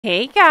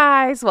Hey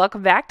guys,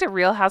 welcome back to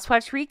Real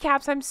Housewives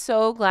Recaps. I'm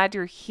so glad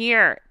you're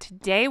here.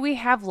 Today we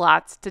have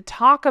lots to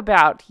talk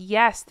about.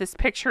 Yes, this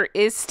picture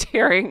is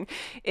staring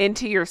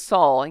into your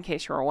soul, in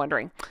case you were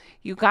wondering.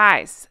 You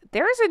guys,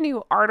 there's a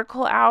new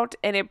article out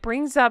and it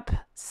brings up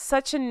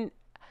such an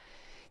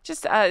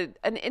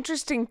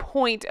interesting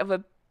point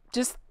of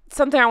just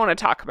something I want to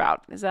talk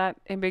about. Is that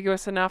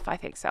ambiguous enough? I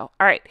think so.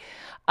 All right.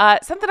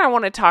 Something I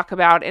want to talk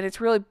about, and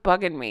it's really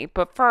bugging me.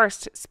 But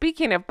first,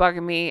 speaking of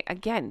bugging me,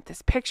 again,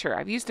 this picture.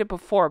 I've used it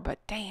before, but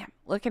damn,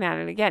 looking at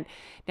it again.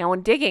 Now,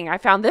 when digging, I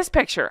found this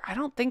picture. I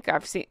don't think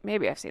I've seen,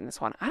 maybe I've seen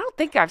this one. I don't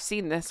think I've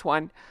seen this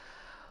one.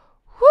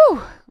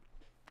 Whew.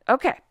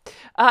 Okay.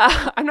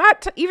 I'm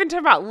not even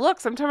talking about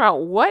looks. I'm talking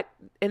about what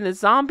in the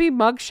zombie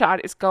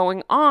mugshot is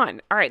going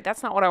on. All right.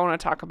 That's not what I want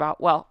to talk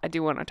about. Well, I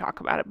do want to talk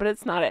about it, but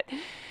it's not it.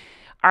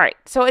 All right,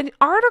 so an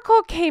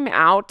article came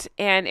out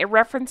and it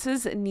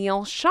references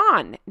Neil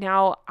Sean.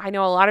 Now, I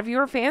know a lot of you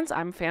are fans.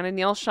 I'm a fan of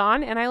Neil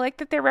Sean, and I like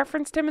that they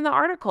referenced him in the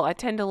article. I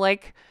tend to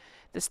like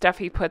the stuff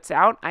he puts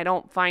out. I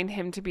don't find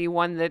him to be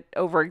one that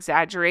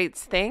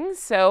over-exaggerates things,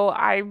 so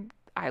I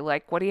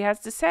like what he has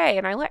to say,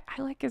 and I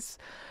like his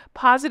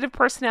positive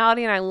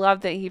personality, and I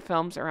love that he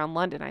films around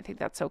London. I think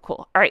that's so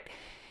cool. All right.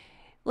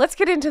 Let's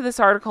get into this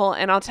article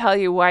and I'll tell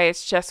you why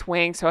it's just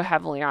weighing so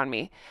heavily on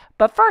me.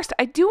 But first,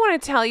 I do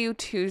want to tell you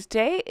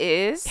Tuesday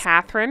is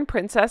Catherine,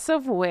 Princess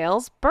of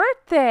Wales'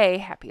 birthday.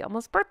 Happy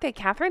almost birthday,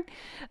 Catherine.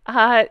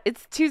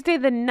 It's Tuesday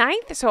the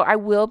 9th, so I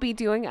will be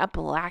doing a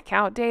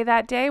blackout day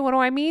that day. What do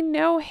I mean?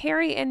 No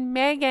Harry and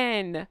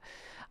Meghan.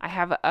 I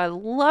have a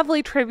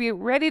lovely tribute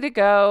ready to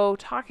go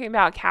talking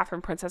about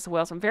Catherine, Princess of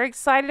Wales. I'm very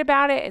excited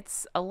about it.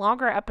 It's a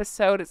longer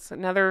episode. It's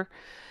another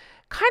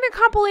kind of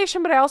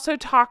compilation, but I also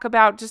talk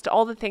about just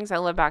all the things I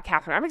love about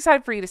Catherine. I'm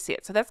excited for you to see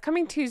it. So that's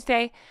coming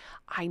Tuesday.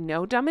 I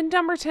know Dumb and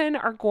Dumberton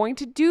are going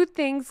to do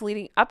things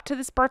leading up to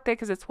this birthday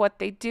because it's what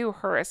they do,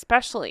 her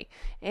especially.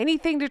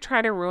 Anything to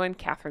try to ruin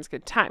Catherine's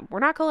good time. We're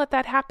not going to let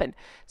that happen.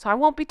 So I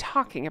won't be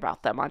talking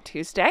about them on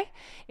Tuesday.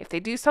 If they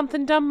do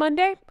something dumb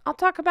Monday, I'll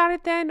talk about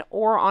it then,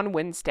 or on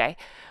Wednesday.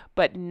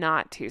 But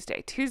not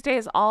Tuesday. Tuesday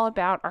is all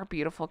about our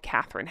beautiful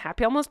Catherine.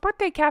 Happy almost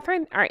birthday,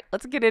 Catherine. All right,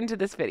 let's get into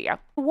this video.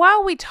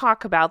 While we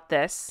talk about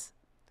this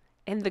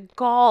and the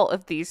gall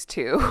of these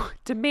two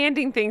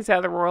demanding things out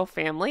of the royal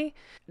family,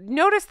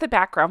 notice the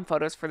background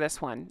photos for this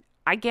one.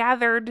 I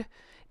gathered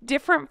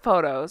different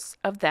photos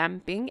of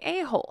them being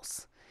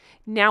a-holes.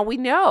 Now, we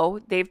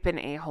know they've been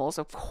a-holes,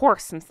 of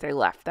course, since they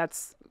left.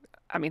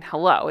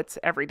 Hello, it's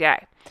every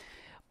day.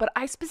 But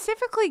I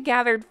specifically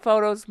gathered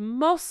photos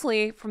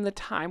mostly from the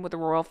time with the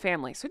royal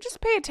family. So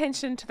just pay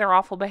attention to their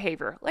awful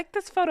behavior. Like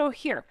this photo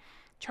here.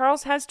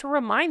 Charles has to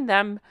remind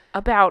them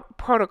about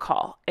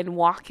protocol and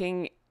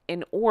walking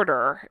in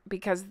order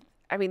because,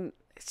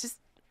 it's just,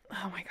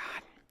 oh my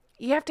God.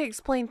 You have to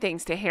explain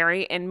things to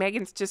Harry and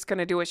Meghan's just going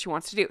to do what she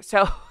wants to do.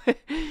 So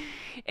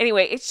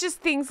anyway, it's just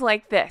things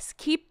like this.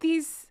 Keep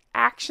these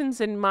actions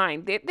in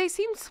mind. They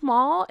seem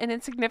small and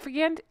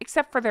insignificant,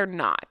 except for they're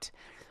not.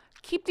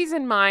 Keep these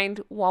in mind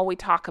while we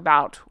talk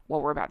about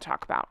what we're about to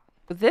talk about.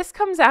 This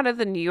comes out of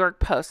the New York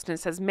Post and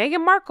it says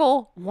Meghan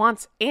Markle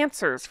wants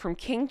answers from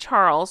King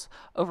Charles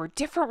over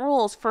different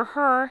rules for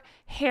her,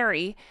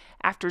 Harry,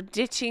 after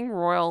ditching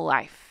royal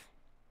life.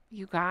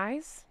 You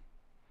guys,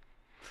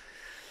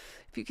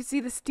 if you could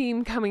see the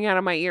steam coming out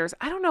of my ears,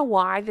 I don't know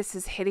why this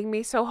is hitting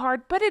me so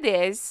hard, but it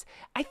is.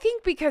 I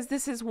think because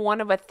this is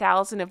one of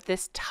 1,000 of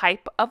this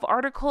type of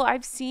article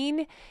I've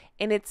seen,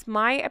 and it's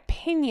my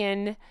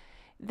opinion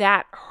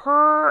that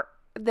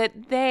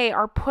they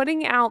are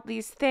putting out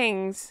these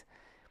things.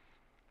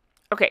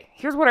 Okay,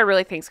 here's what I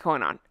really think is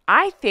going on.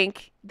 I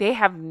think they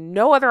have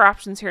no other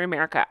options here in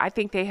America. I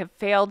think they have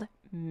failed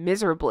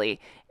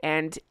miserably.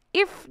 And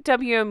if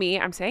WME,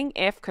 I'm saying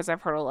if, because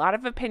I've heard a lot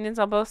of opinions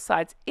on both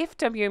sides, if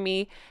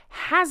WME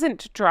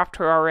hasn't dropped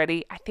her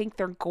already, I think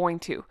they're going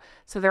to.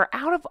 So they're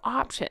out of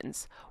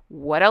options.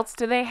 What else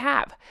do they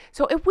have?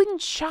 So it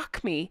wouldn't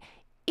shock me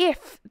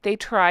if they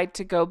tried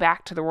to go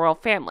back to the royal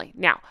family.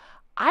 Now,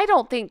 I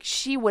don't think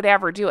she would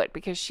ever do it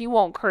because she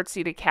won't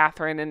curtsy to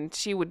Catherine and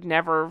she would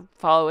never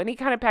follow any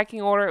kind of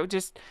pecking order.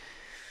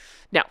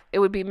 It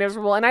would be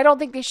miserable. And I don't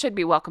think they should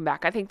be welcome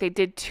back. I think they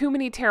did too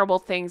many terrible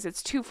things.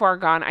 It's too far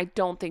gone. I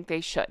don't think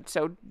they should.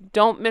 So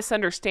don't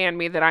misunderstand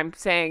me that I'm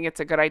saying it's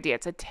a good idea.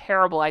 It's a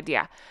terrible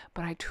idea.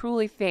 But I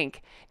truly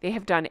think they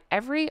have done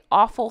every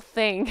awful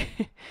thing,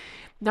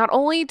 not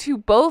only to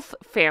both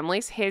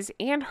families, his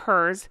and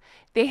hers.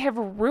 They have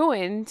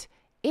ruined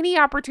any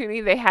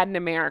opportunity they had in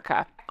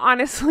America.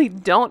 Honestly,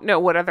 don't know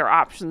what other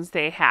options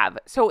they have.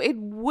 So it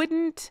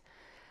wouldn't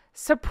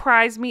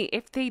surprise me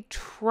if they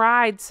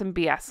tried some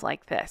BS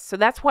like this. So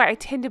that's why I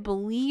tend to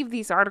believe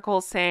these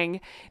articles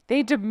saying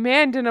they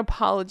demand an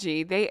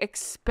apology. They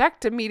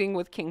expect a meeting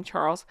with King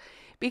Charles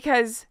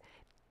because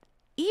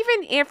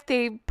even if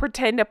they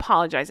pretend to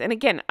apologize, and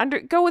again,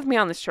 go with me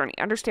on this journey,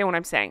 understand what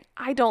I'm saying.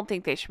 I don't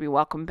think they should be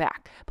welcomed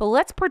back. But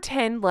let's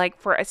pretend like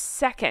for a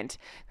second,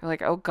 they're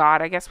like, oh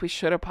God, I guess we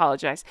should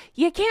apologize.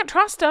 You can't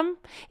trust them.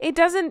 It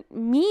doesn't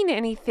mean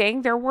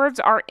anything. Their words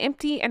are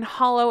empty and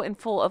hollow and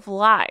full of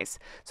lies.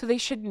 So they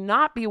should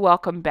not be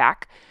welcomed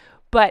back.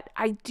 But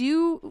I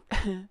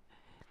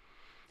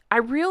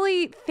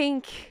really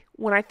think,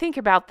 when I think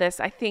about this,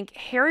 I think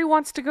Harry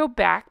wants to go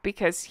back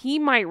because he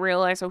might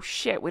realize, oh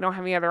shit, we don't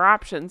have any other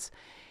options.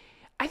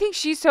 I think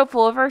she's so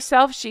full of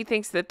herself, she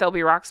thinks that they'll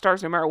be rock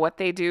stars no matter what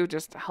they do.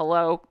 Just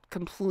hello,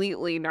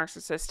 completely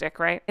narcissistic,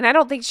 right? And I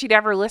don't think she'd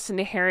ever listen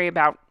to Harry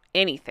about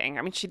anything.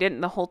 I mean, she didn't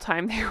the whole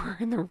time they were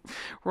in the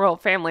royal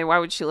family. Why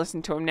would she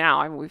listen to him now?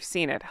 I mean, we've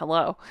seen it.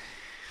 Hello.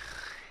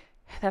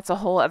 That's a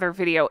whole other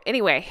video.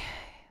 Anyway,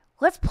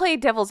 let's play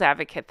devil's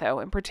advocate, though,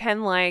 and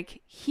pretend like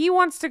he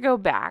wants to go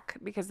back,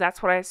 because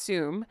that's what I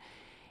assume,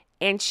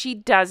 and she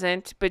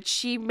doesn't, but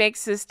she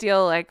makes this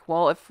deal like,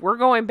 well, if we're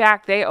going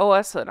back, they owe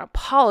us an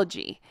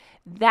apology.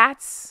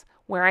 That's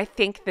where I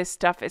think this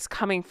stuff is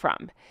coming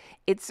from.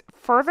 It's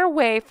further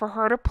way for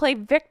her to play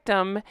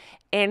victim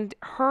and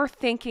her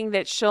thinking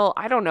that she'll,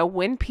 I don't know,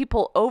 win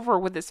people over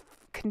with this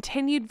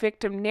continued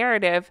victim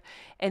narrative,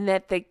 and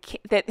that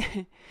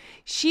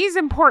she's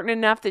important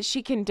enough that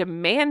she can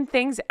demand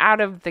things out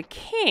of the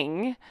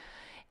king,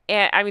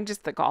 and I mean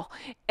just the gall,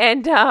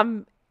 and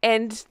have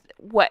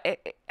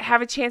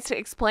a chance to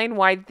explain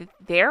why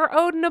they're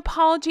owed an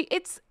apology.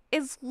 It's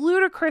as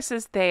ludicrous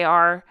as they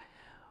are,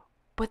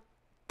 but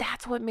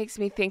that's what makes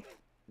me think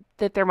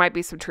that there might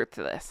be some truth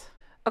to this.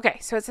 Okay,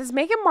 so it says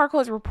Meghan Markle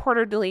is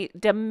reportedly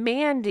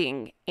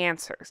demanding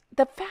answers.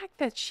 The fact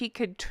that she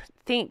could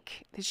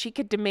think that she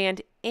could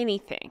demand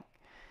anything.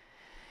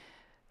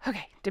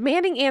 Okay,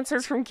 demanding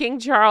answers from King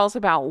Charles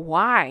about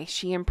why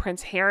she and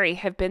Prince Harry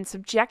have been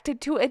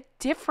subjected to a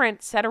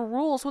different set of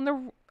rules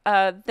than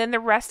the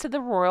rest of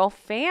the royal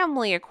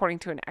family, according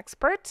to an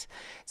expert.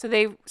 So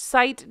they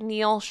cite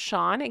Neil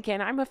Sean.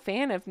 Again, I'm a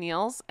fan of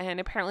Neil's, and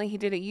apparently he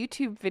did a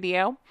YouTube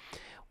video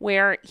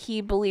where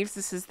he believes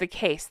this is the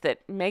case,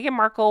 that Meghan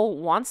Markle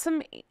wants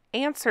some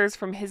answers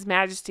from His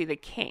Majesty the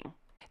King.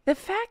 The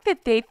fact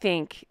that they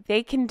think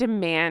they can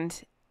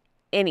demand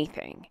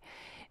anything,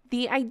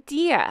 the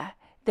idea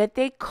that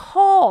they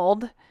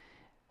called,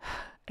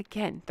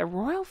 again, the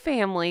royal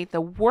family,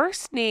 the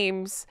worst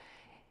names,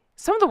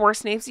 some of the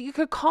worst names that you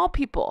could call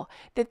people,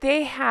 that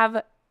they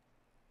have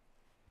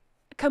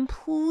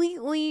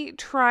completely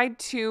tried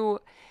to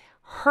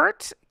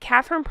hurt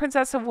Catherine,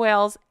 Princess of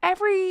Wales,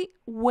 every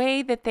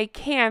way that they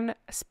can,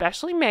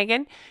 especially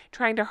Meghan,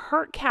 trying to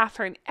hurt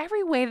Catherine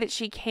every way that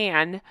she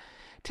can,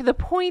 to the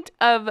point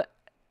of,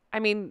 I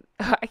mean,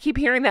 I keep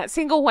hearing that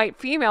single white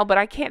female, but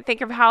I can't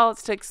think of how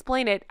else to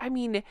explain it. I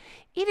mean,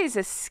 it is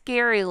a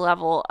scary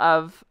level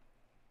of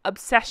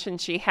obsession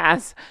she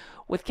has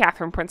with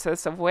Catherine,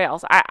 Princess of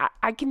Wales.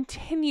 I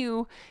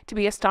continue to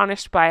be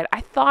astonished by it. I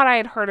thought I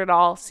had heard it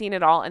all, seen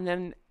it all, and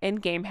then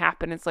Endgame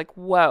happened. It's like,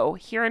 whoa,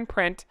 here in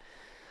print,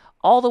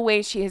 all the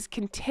ways she has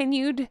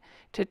continued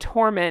to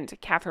torment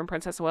Catherine,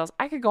 Princess of Wales.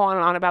 I could go on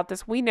and on about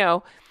this, we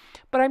know,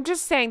 but I'm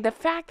just saying the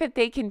fact that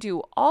they can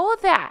do all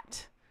of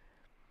that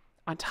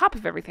on top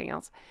of everything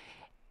else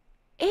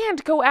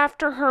and go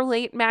after Her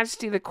late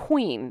Majesty the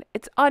Queen,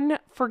 it's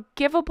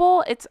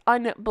unforgivable, it's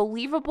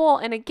unbelievable,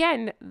 and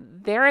again,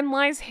 therein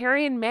lies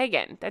Harry and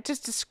Meghan. That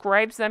just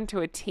describes them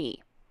to a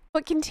T.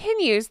 It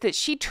continues that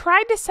she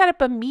tried to set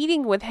up a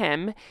meeting with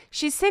him.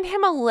 She sent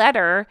him a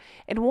letter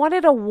and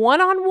wanted a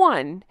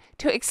one-on-one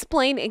to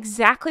explain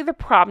exactly the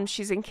problems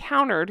she's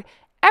encountered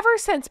ever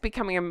since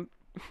becoming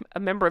a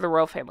member of the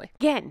royal family.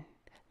 Again,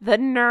 the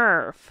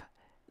nerve,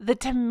 the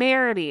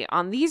temerity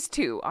on these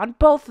two, on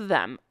both of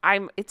them.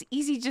 It's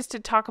easy just to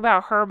talk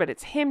about her, but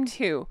it's him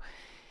too.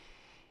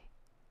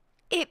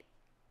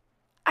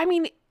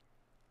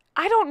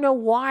 I don't know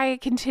why I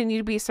continue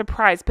to be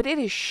surprised, but it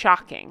is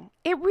shocking.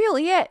 It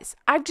really is.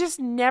 I've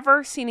just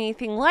never seen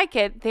anything like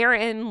it.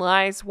 Therein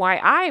lies why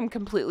I am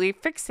completely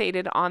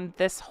fixated on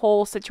this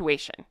whole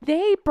situation.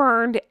 They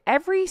burned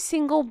every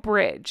single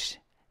bridge.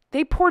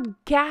 They poured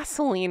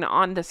gasoline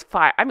on this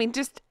fire. I mean,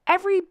 just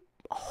every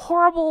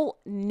horrible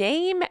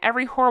name,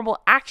 every horrible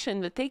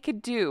action that they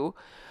could do,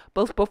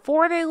 both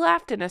before they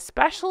left and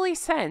especially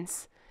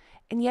since.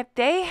 And yet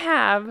they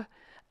have,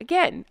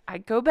 again, I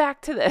go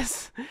back to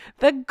this,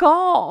 the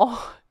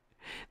gall,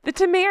 the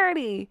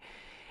temerity,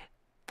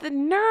 the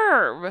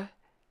nerve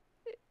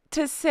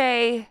to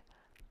say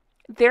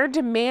they're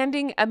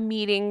demanding a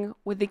meeting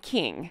with the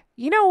king.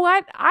 You know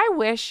what? I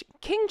wish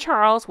King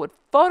Charles would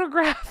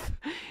photograph,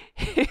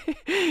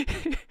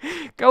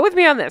 go with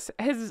me on this,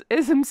 his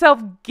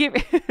himself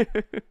giving,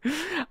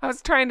 I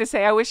was trying to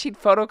say, I wish he'd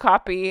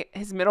photocopy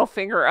his middle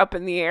finger up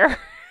in the air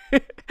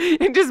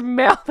and just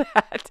mail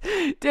that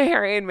to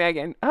Harry and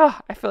Meghan. Oh,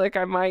 I feel like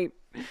I might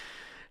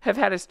have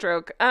had a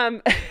stroke.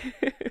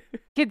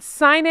 He'd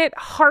sign it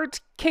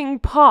Heart King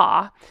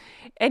Paw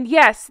And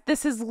yes,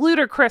 this is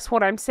ludicrous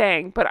what I'm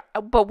saying, but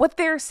what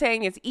they're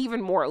saying is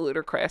even more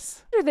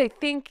ludicrous. Who do they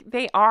think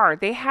they are?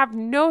 They have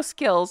no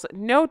skills,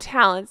 no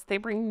talents. They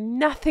bring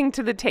nothing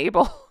to the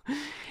table.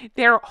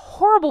 They're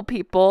horrible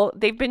people.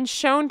 They've been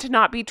shown to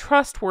not be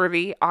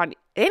trustworthy on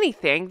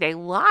anything. They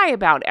lie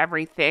about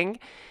everything.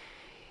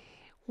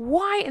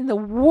 Why in the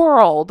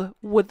world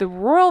would the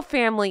royal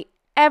family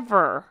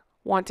ever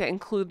want to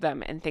include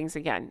them in things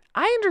again?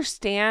 I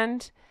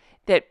understand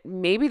that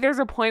maybe there's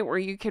a point where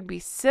you could be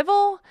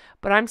civil,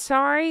 but I'm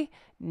sorry,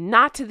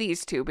 not to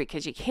these two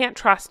because you can't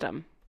trust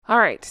them. All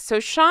right,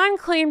 so Sean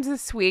claims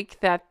this week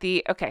that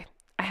okay,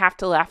 I have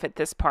to laugh at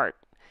this part.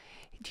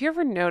 Do you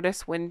ever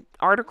notice when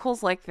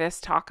articles like this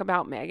talk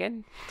about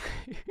Meghan?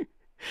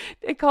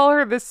 They call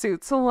her the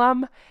Suits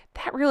alum.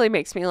 That really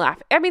makes me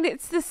laugh. I mean,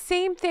 it's the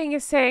same thing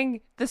as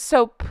saying the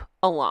soap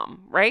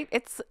alum, right?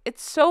 It's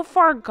so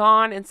far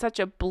gone and such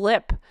a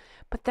blip,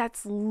 but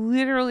that's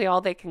literally all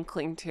they can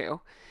cling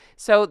to.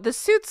 So the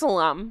Suits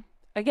alum,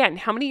 again,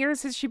 how many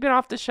years has she been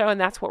off the show?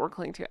 And that's what we're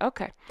clinging to.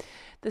 Okay.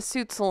 The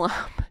Suits alum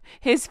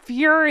is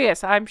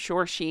furious. I'm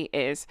sure she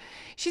is.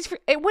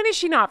 When is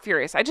she not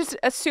furious? I just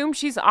assume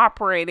she's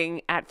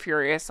operating at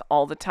furious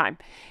all the time.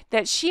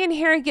 That she and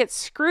Harry get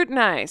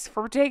scrutinized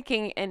for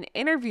taking in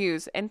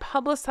interviews and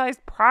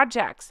publicized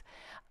projects.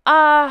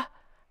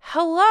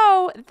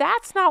 Hello?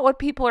 That's not what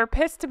people are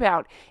pissed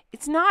about.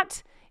 It's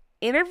not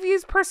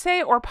interviews per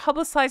se or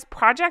publicized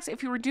projects.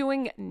 If you were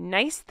doing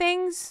nice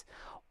things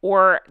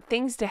or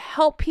things to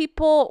help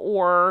people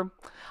or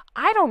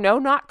I don't know,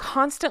 not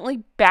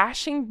constantly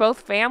bashing both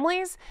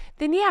families,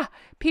 then yeah,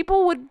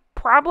 people would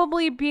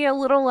probably be a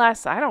little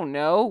less, I don't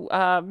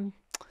know,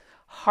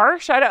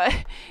 harsh. They're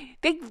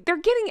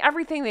getting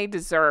everything they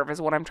deserve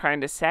is what I'm trying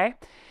to say.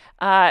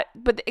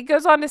 But it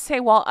goes on to say,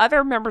 while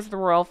other members of the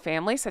royal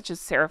family, such as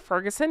Sarah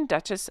Ferguson,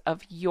 Duchess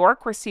of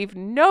York, received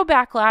no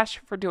backlash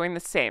for doing the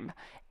same.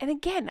 And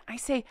again, I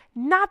say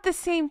not the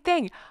same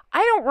thing. I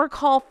don't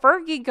recall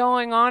Fergie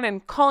going on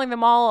and calling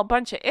them all a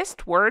bunch of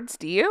ist words,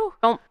 do you?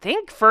 I don't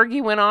think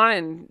Fergie went on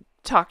and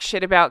talked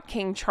shit about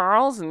King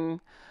Charles and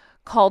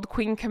called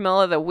Queen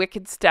Camilla the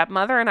wicked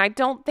stepmother, and I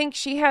don't think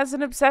she has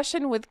an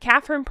obsession with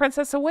Catherine,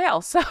 Princess of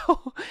Wales. So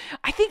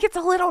I think it's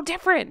a little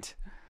different.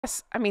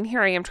 I mean,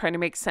 here I am trying to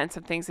make sense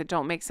of things that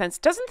don't make sense.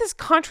 Doesn't this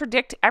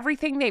contradict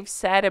everything they've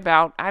said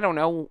about, I don't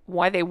know,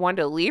 why they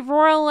wanted to leave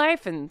royal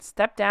life and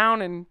step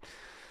down? And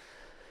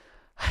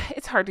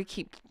it's hard to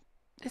keep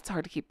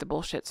the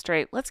bullshit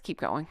straight. Let's keep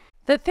going.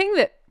 The thing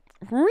that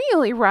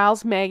really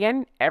riles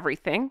Meghan,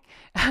 everything,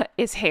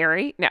 is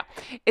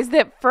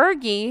that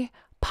Fergie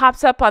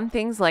pops up on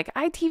things like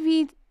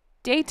ITV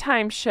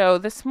daytime show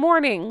this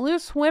morning,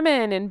 Loose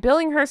Women, and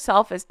billing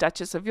herself as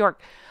Duchess of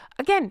York.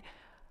 Again,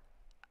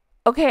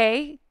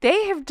 okay,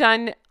 they have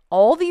done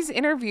all these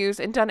interviews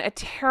and done a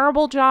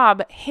terrible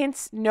job,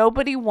 hence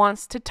nobody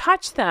wants to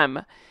touch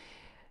them.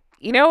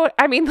 You know,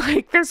 I mean,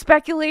 like, there's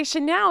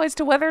speculation now as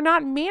to whether or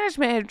not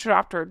management had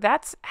dropped her.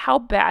 That's how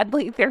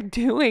badly they're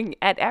doing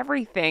at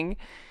everything.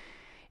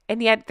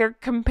 And yet they're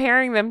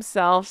comparing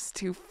themselves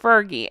to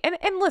Fergie. And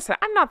listen,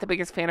 I'm not the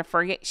biggest fan of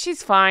Fergie.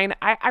 She's fine.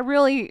 I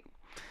really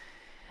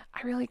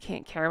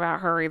can't care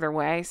about her either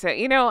way. So,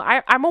 you know,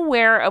 I'm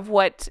aware of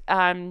what,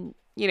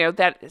 you know,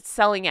 that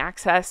selling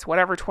Access,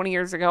 whatever, 20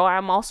 years ago.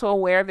 I'm also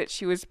aware that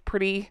she was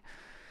pretty,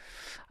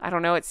 I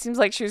don't know, it seems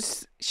like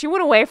she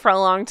went away for a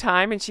long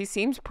time and she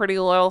seems pretty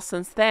loyal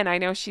since then. I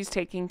know she's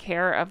taking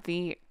care of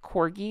the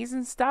corgis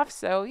and stuff,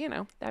 so, you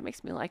know, that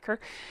makes me like her.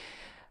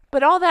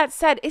 But all that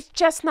said, it's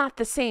just not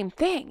the same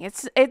thing.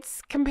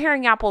 It's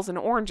comparing apples and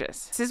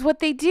oranges. This is what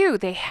they do.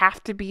 They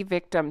have to be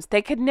victims.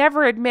 They could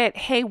never admit,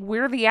 hey,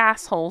 we're the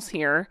assholes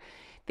here.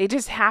 They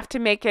just have to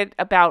make it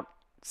about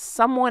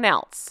someone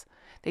else.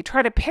 They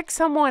try to pick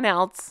someone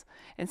else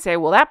and say,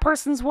 well, that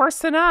person's worse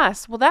than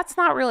us. Well, that's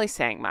not really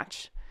saying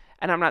much.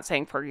 And I'm not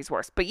saying Fergie's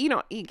worse, but you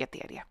know, you get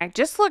the idea. I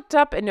just looked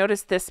up and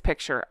noticed this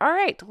picture. All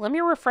right, let me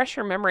refresh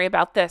your memory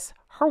about this.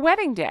 Her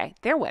wedding day,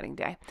 their wedding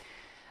day,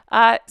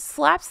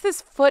 slaps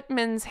this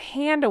footman's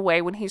hand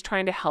away when he's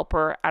trying to help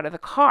her out of the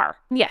car.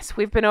 Yes,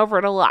 we've been over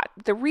it a lot.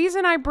 The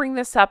reason I bring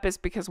this up is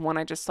because, one,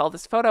 I just saw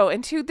this photo,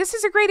 and two, this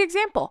is a great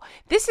example.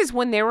 This is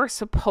when they were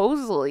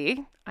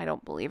supposedly, I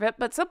don't believe it,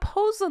 but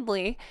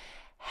supposedly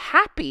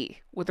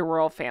happy with the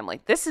royal family.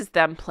 This is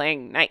them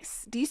playing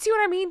nice. Do you see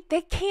what I mean?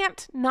 They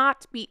can't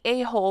not be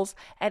a-holes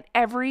at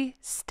every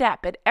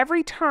step, at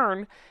every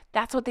turn.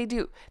 That's what they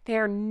do. They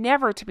are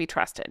never to be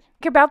trusted.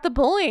 Think about the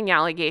bullying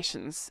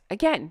allegations.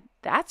 Again,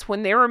 that's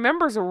when they were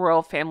members of a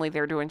royal family.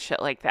 They're doing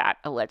shit like that,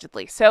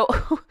 allegedly. So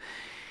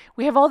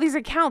we have all these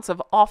accounts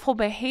of awful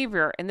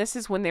behavior, and this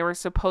is when they were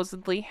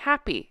supposedly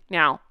happy.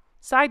 Now,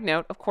 side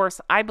note, of course,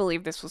 I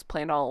believe this was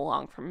planned all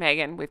along from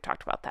Meghan. We've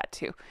talked about that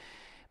too.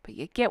 But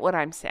you get what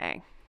I'm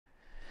saying.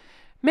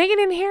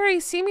 Meghan and Harry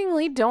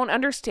seemingly don't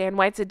understand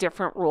why it's a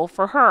different rule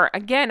for her.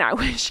 Again, I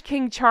wish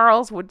King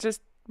Charles would just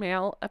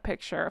mail a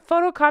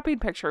photocopied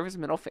picture of his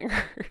middle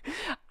finger.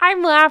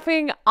 I'm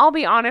laughing. I'll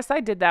be honest, I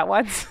did that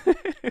once.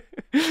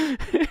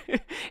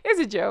 It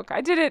was a joke.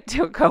 I did it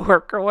to a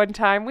coworker one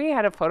time. We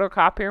had a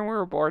photocopier and we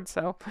were bored,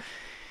 so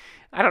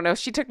I don't know.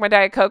 She took my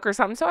Diet Coke or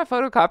something, so I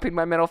photocopied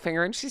my middle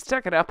finger and she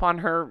stuck it up on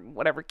her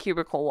whatever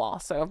cubicle wall.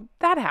 So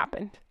that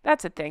happened.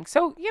 That's a thing.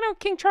 So,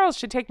 King Charles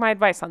should take my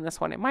advice on this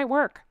one. It might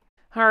work.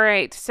 All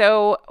right.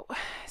 So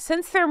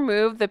since their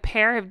move, the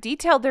pair have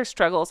detailed their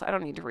struggles. I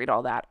don't need to read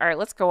all that. All right,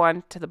 let's go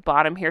on to the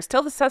bottom here.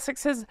 Still, the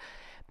Sussexes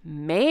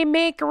may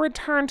make a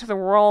return to the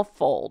royal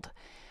fold.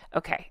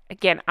 Okay.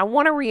 Again, I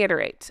want to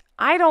reiterate.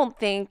 I don't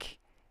think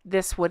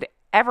this would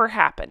ever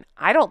happen.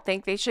 I don't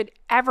think they should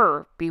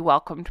ever be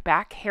welcomed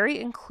back, Harry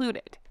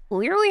included.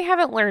 Clearly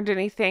haven't learned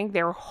anything.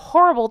 They're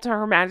horrible to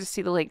Her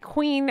Majesty the late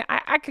Queen.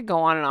 I could go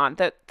on and on.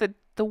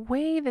 The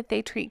way that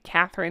they treat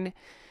Catherine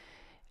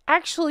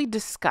actually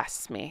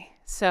disgusts me.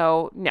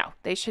 So no,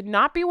 they should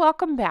not be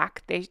welcomed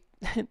back.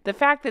 The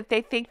fact that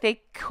they think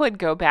they could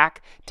go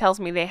back tells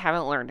me they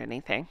haven't learned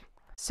anything.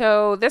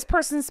 So this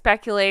person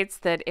speculates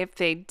that if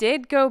they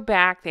did go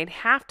back, they'd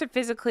have to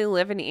physically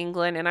live in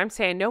England. And I'm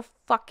saying no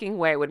fucking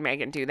way would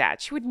Meghan do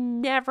that. She would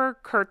never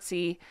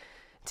curtsy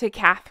to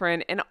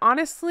Catherine. And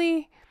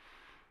honestly,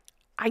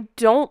 I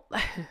don't...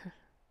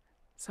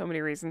 so many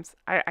reasons.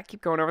 I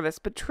keep going over this.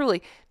 But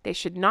truly, they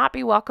should not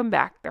be welcomed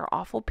back. They're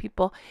awful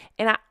people.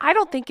 And I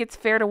don't think it's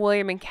fair to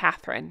William and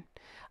Catherine.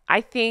 I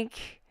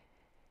think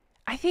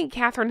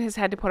Catherine has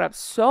had to put up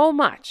so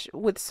much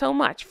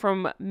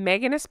from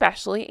Meghan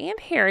especially and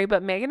Harry,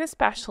 but Meghan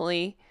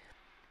especially.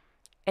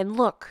 And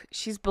look,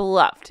 she's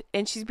beloved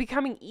and she's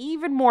becoming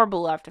even more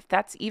beloved if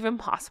that's even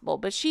possible.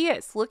 But she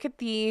is. Look at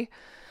the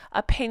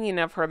opinion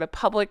of her, the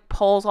public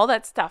polls, all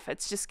that stuff.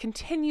 It just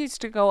continues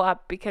to go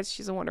up because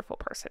she's a wonderful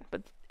person.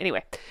 But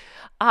anyway,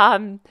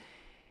 I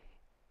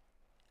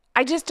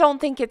just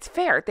don't think it's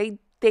fair.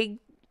 They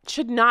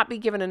should not be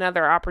given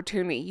another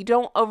opportunity. You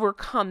don't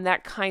overcome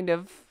that kind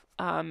of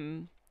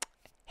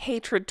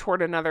hatred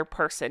toward another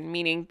person,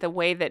 meaning the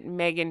way that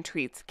Meghan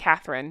treats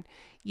Catherine.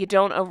 You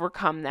don't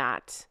overcome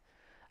that.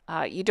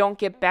 You don't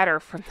get better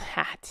from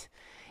that.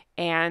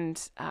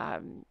 And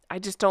I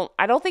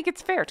don't think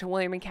it's fair to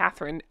William and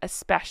Catherine,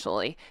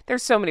 especially.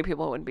 There's so many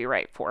people it wouldn't be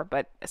right for,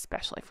 but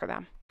especially for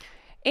them.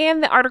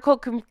 And the article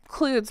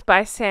concludes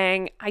by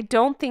saying, I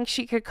don't think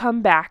she could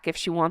come back if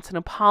she wants an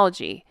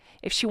apology,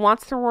 if she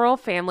wants the royal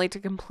family to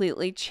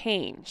completely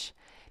change.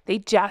 They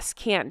just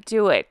can't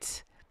do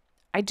it.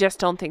 I just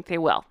don't think they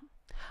will.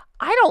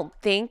 I don't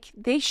think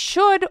they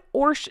should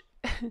or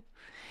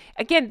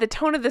Again, the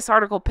tone of this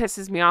article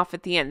pisses me off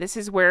at the end. This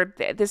is what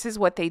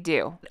they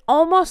do. It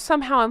almost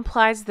somehow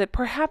implies that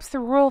perhaps the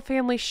royal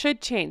family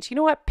should change. You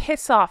know what?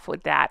 Piss off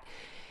with that.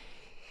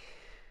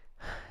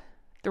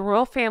 The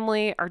royal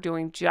family are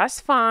doing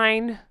just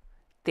fine.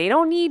 They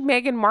don't need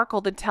Meghan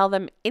Markle to tell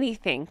them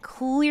anything.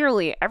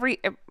 Clearly,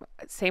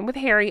 same with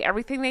Harry,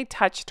 everything they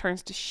touch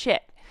turns to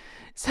shit.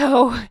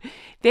 So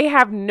they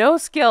have no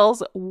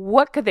skills.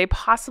 What could they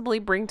possibly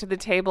bring to the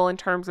table in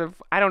terms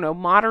of, I don't know,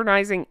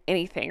 modernizing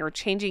anything or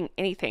changing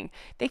anything?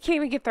 They can't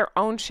even get their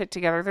own shit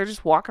together. They're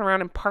just walking around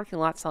in parking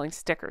lots selling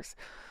stickers.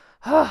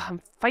 Oh,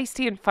 I'm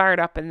feisty and fired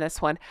up in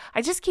this one.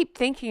 I just keep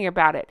thinking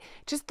about it.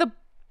 Just the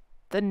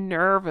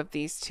nerve of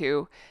these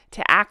two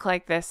to act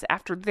like this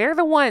after they're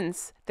the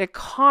ones that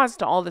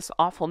caused all this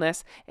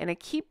awfulness. And I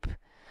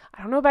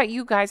don't know about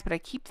you guys, but I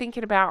keep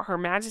thinking about Her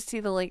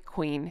Majesty the late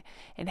Queen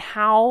and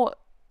how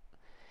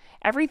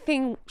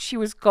everything she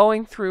was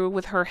going through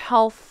with her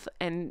health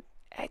and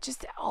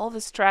just all the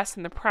stress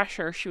and the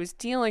pressure she was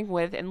dealing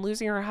with and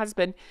losing her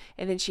husband.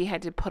 And then she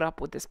had to put up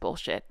with this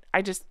bullshit.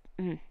 I just,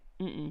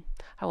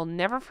 I will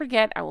never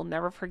forget. I will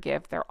never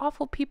forgive. They're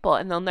awful people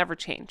and they'll never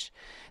change.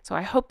 So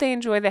I hope they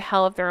enjoy the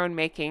hell of their own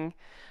making.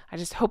 I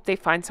just hope they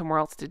find somewhere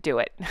else to do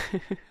it.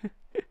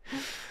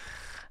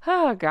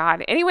 Oh,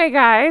 God. Anyway,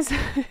 guys,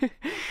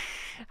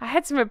 I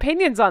had some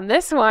opinions on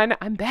this one.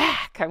 I'm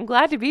back. I'm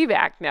glad to be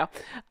back. No,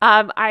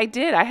 I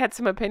did. I had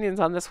some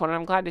opinions on this one, and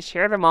I'm glad to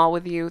share them all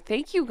with you.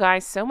 Thank you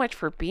guys so much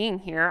for being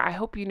here. I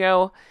hope you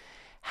know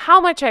how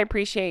much I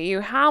appreciate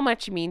you, how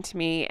much you mean to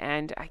me,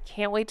 and I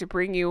can't wait to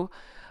bring you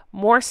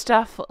more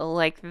stuff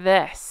like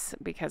this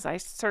because I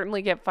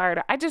certainly get fired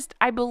up.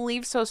 I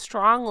believe so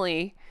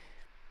strongly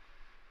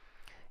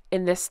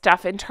in this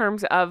stuff in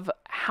terms of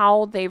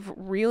how they've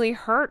really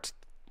hurt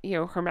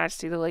Her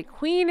Majesty the late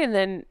Queen, and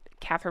then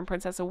Catherine,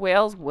 Princess of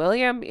Wales,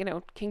 William,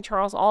 King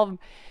Charles, all of them,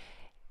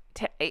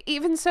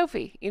 even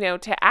Sophie,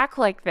 to act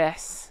like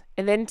this,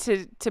 and then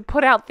to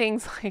put out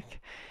things like,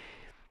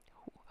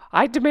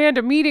 I demand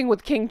a meeting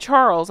with King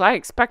Charles. I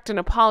expect an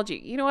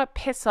apology. You know what?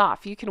 Piss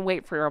off. You can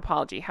wait for your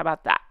apology. How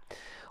about that?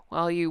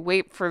 While you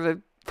wait for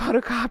the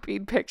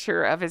photocopied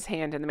picture of his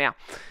hand in the mail.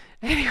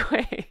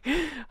 Anyway,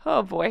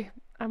 oh boy,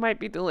 I might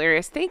be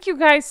delirious. Thank you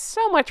guys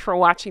so much for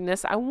watching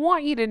this. I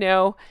want you to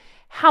know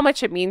how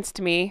much it means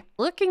to me.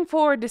 Looking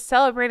forward to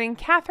celebrating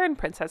Catherine,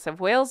 Princess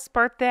of Wales'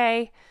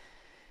 birthday.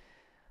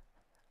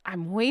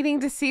 I'm waiting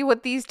to see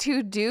what these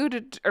two do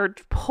or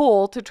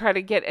pull to try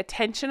to get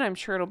attention. I'm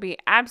sure it'll be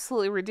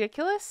absolutely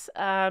ridiculous.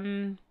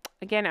 Again,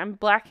 I'm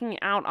blacking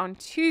out on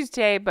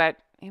Tuesday, but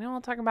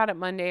I'll talk about it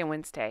Monday and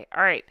Wednesday.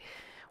 All right.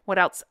 What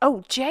else?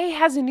 Oh, Jay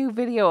has a new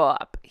video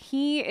up.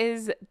 He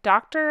is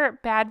Dr.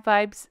 Bad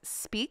Vibes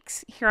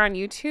Speaks here on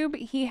YouTube.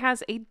 He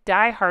has a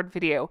Die Hard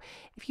video.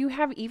 If you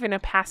have even a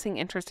passing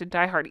interest in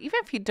Die Hard, even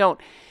if you don't,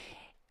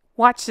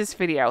 watch this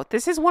video.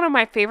 This is one of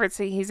my favorites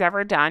that he's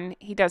ever done.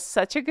 He does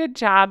such a good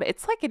job.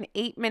 It's like an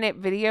 8-minute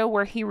video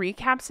where he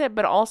recaps it,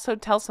 but also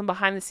tells some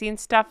behind the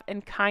scenes stuff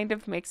and kind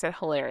of makes it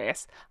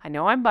hilarious. I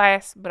know I'm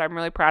biased, but I'm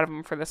really proud of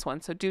him for this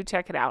one. So do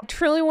check it out. I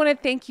truly want to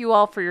thank you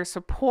all for your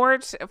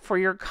support, for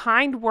your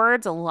kind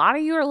words. A lot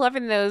of you are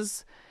loving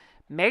those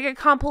mega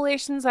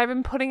compilations I've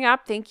been putting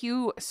up. Thank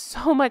you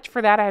so much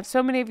for that. I have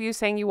so many of you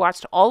saying you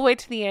watched all the way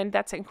to the end.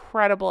 That's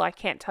incredible. I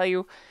can't tell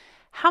you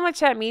how much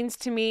that means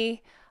to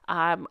me.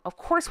 Of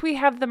course, we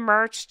have the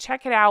merch.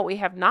 Check it out. We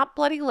have Not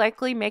Bloody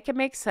Likely, Make It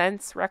Make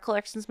Sense,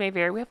 Recollections May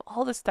Vary. We have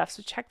all this stuff,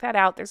 so check that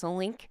out. There's a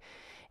link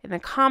in the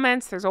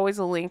comments. There's always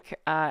a link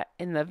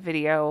in the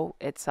video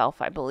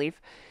itself, I believe.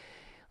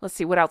 Let's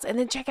see what else. And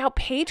then check out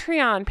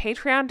Patreon,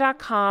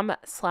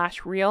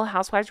 patreon.com/Real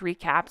Housewives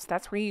Recaps.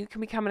 That's where you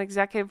can become an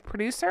executive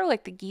producer,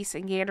 like the geese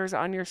and ganders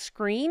on your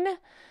screen.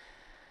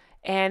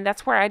 And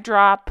that's where I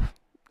drop,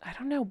 I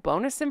don't know,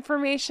 bonus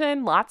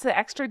information, lots of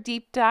extra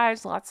deep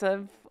dives, lots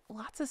of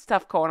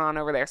stuff going on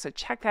over there. So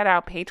check that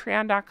out,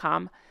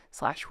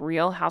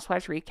 patreon.com/Real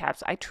Housewives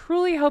Recaps. I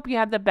truly hope you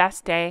had the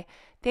best day.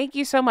 Thank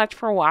you so much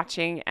for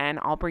watching, and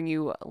I'll bring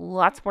you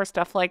lots more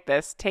stuff like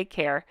this. Take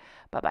care.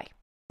 Bye-bye.